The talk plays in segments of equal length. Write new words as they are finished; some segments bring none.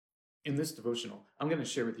In this devotional, I'm going to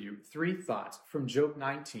share with you 3 thoughts from Job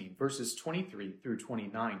 19, verses 23 through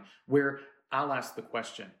 29, where I'll ask the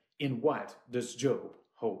question, in what does Job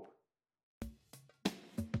hope?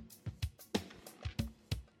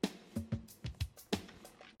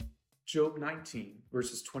 Job 19,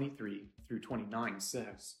 verses 23 through 29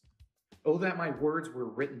 says, "Oh, that my words were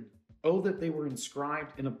written. Oh, that they were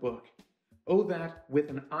inscribed in a book. Oh, that with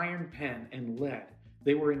an iron pen and lead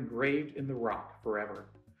they were engraved in the rock forever.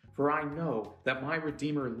 For I know that my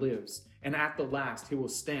Redeemer lives, and at the last he will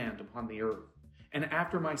stand upon the earth. And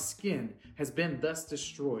after my skin has been thus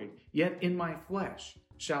destroyed, yet in my flesh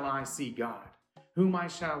shall I see God, whom I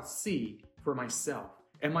shall see for myself,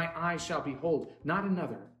 and my eyes shall behold not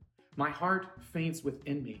another. My heart faints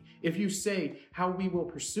within me. If you say, how we will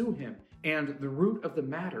pursue him, and the root of the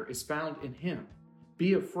matter is found in him,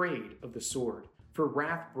 be afraid of the sword, for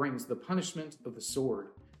wrath brings the punishment of the sword,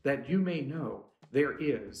 that you may know there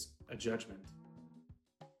is a judgment."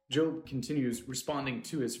 Job continues responding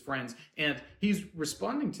to his friends, and he's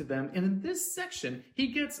responding to them. And in this section, he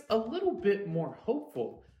gets a little bit more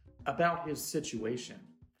hopeful about his situation.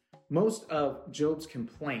 Most of Job's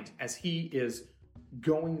complaint as he is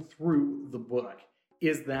going through the book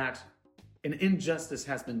is that an injustice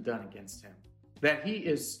has been done against him, that he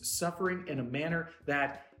is suffering in a manner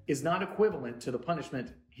that is not equivalent to the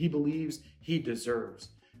punishment he believes he deserves.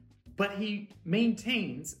 But he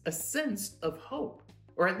maintains a sense of hope,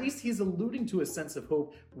 or at least he's alluding to a sense of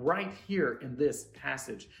hope right here in this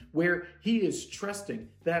passage, where he is trusting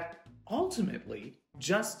that ultimately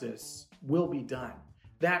justice will be done,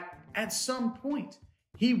 that at some point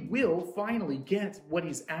he will finally get what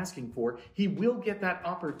he's asking for. He will get that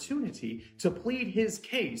opportunity to plead his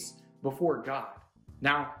case before God.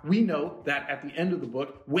 Now, we know that at the end of the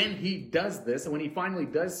book, when he does this, and when he finally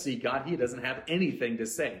does see God, he doesn't have anything to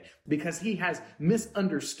say because he has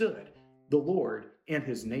misunderstood the Lord and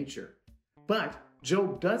his nature. But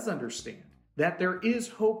Job does understand that there is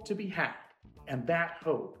hope to be had, and that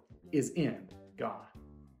hope is in God.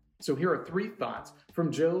 So here are 3 thoughts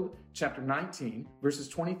from Job chapter 19, verses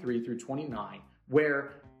 23 through 29,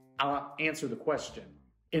 where I'll answer the question,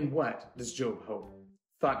 in what does Job hope?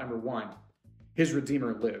 Thought number 1, his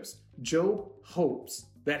Redeemer lives. Job hopes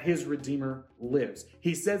that his Redeemer lives.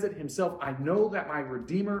 He says it himself, I know that my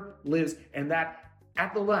Redeemer lives, and that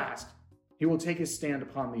at the last he will take his stand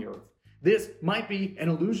upon the earth. This might be an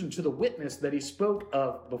allusion to the witness that he spoke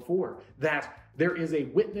of before, that there is a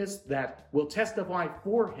witness that will testify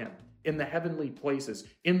for him in the heavenly places,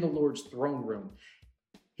 in the Lord's throne room.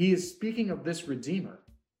 He is speaking of this Redeemer,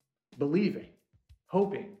 believing,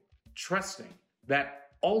 hoping, trusting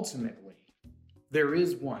that ultimately there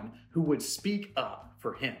is one who would speak up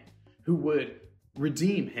for him, who would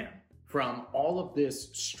redeem him from all of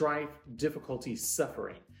this strife, difficulty,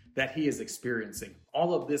 suffering that he is experiencing,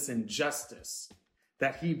 all of this injustice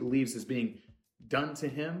that he believes is being done to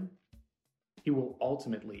him. He will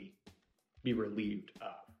ultimately be relieved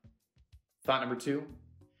of. Thought number 2,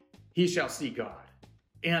 he shall see God.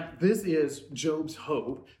 And this is Job's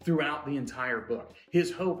hope throughout the entire book.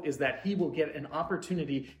 His hope is that he will get an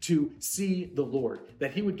opportunity to see the Lord,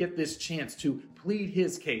 that he would get this chance to plead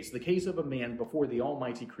his case, the case of a man before the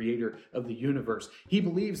Almighty Creator of the universe. He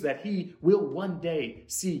believes that he will one day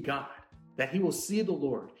see God, that he will see the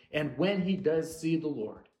Lord. And when he does see the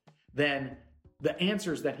Lord, then the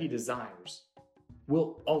answers that he desires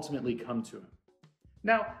will ultimately come to him.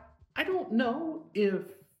 Now, I don't know if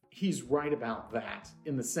he's right about that,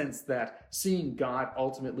 in the sense that seeing God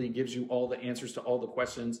ultimately gives you all the answers to all the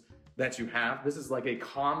questions that you have. This is like a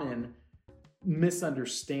common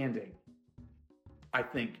misunderstanding, I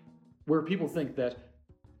think, where people think that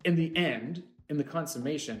in the end, in the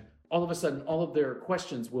consummation, all of a sudden, all of their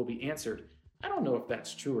questions will be answered. I don't know if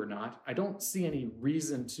that's true or not. I don't see any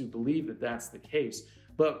reason to believe that that's the case.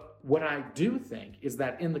 But what I do think is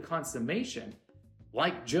that in the consummation,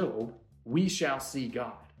 like Job, we shall see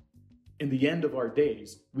God. In the end of our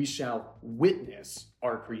days, we shall witness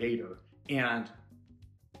our Creator, and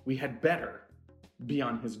we had better be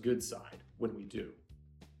on his good side when we do.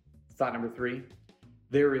 Thought number 3,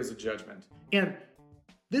 there is a judgment. And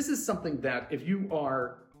this is something that if you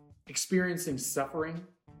are experiencing suffering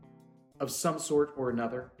of some sort or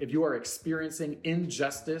another, if you are experiencing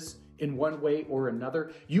injustice in one way or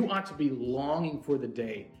another, you ought to be longing for the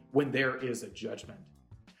day when there is a judgment.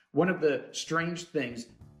 One of the strange things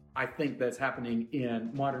I think that's happening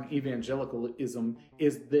in modern evangelicalism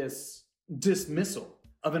is this dismissal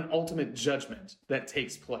of an ultimate judgment that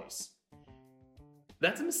takes place.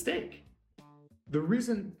 That's a mistake. The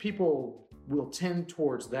reason people will tend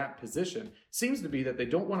towards that position seems to be that they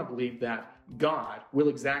don't want to believe that God will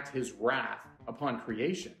exact his wrath upon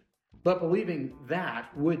creation. But believing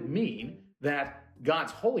that would mean that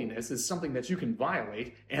God's holiness is something that you can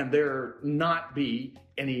violate and there not be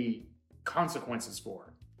any consequences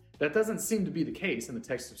for. That doesn't seem to be the case in the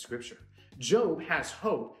text of Scripture. Job has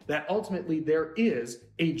hope that ultimately there is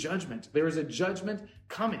a judgment. There is a judgment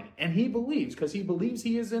coming, and he believes, because he believes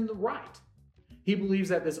he is in the right. He believes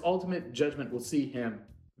that this ultimate judgment will see him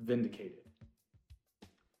vindicated.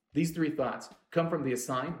 These three thoughts come from the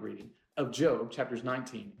assigned reading of Job chapters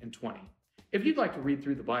 19 and 20. If you'd like to read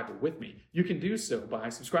through the Bible with me, you can do so by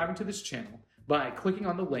subscribing to this channel, by clicking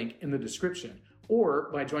on the link in the description, or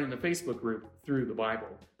by joining the Facebook group Through the Bible,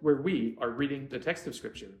 where we are reading the text of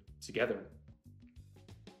Scripture together.